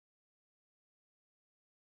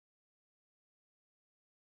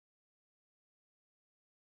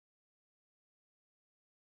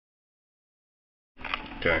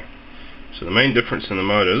Okay, so the main difference in the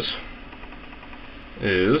motors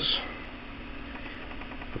is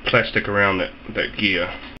the plastic around that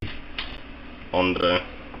gear on the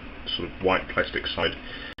sort of white plastic side.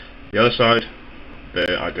 The other side,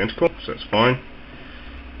 they're identical, so that's fine,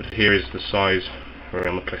 but here is the size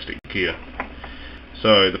around the plastic gear.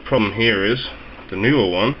 So the problem here is the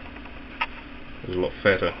newer one is a lot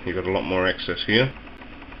fatter. You've got a lot more access here,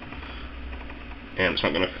 and it's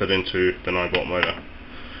not going to fit into the 9-volt motor.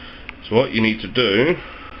 So what you need to do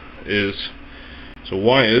is, so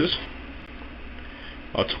wires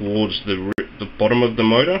are towards the bottom of the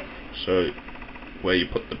motor, so where you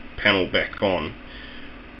put the panel back on.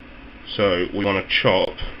 So we want to chop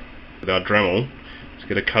with our Dremel. Let's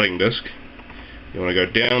get a cutting disc. You want to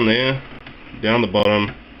go down there, down the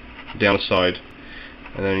bottom, down the side,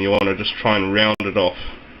 and then you want to just try and round it off.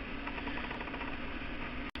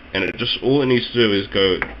 And all it needs to do is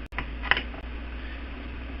go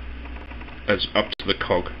as up to the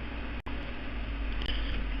cog.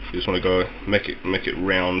 You just want to go make it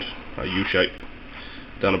round, a U-shape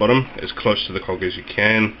down the bottom, as close to the cog as you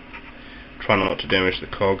can. Try not to damage the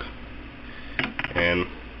cog, and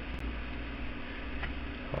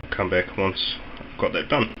I'll come back once I've got that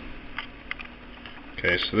done.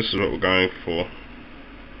 Okay, so this is what we're going for.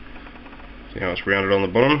 See how it's rounded on the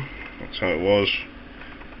bottom? That's how it was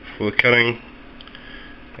for the cutting,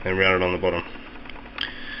 and rounded on the bottom.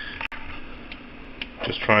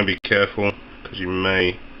 Just try and be careful, because you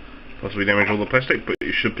may possibly damage all the plastic, but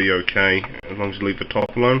you should be okay as long as you leave the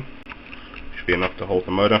top alone. Should be enough to hold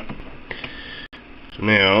the motor. So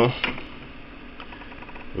now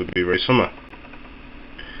it would be very similar.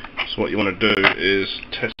 So what you want to do is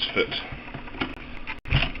test fit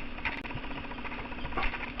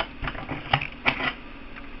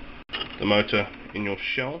the motor in your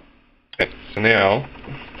shell. Okay, so now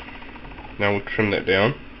we'll trim that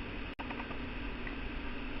down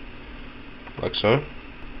like so.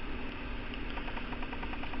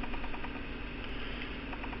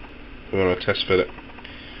 We want to test fit it.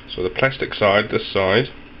 So the plastic side, this side,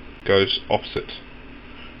 goes opposite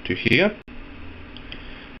to here.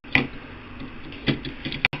 It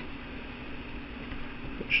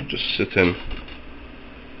should just sit in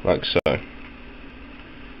like so.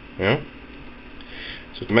 Yeah.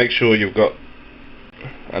 So to make sure you've got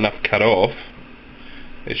enough cut off,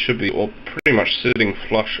 it should be all pretty much sitting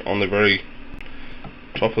flush on the very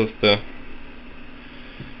top of the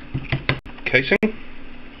casing,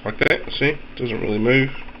 like that. See, it doesn't really move.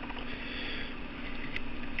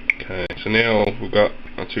 Okay, so now we've got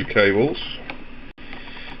our 2 cables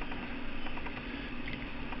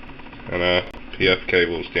and our PF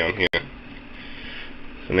cables down here.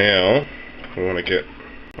 So now we want to get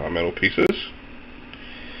our metal pieces.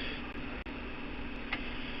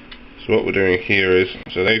 So what we're doing here is,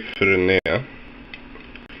 so they fit in there.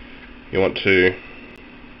 You want to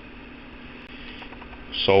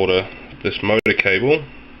solder this motor cable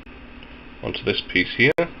onto this piece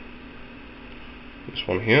here, this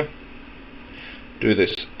one here. Do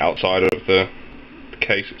this outside of the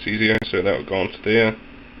case, it's easier, so that will go onto there,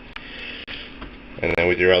 and then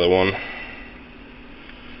with your other one,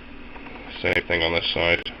 same thing on this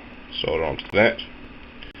side, solder onto that.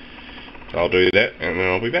 So I'll do that and then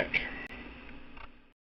I'll be back.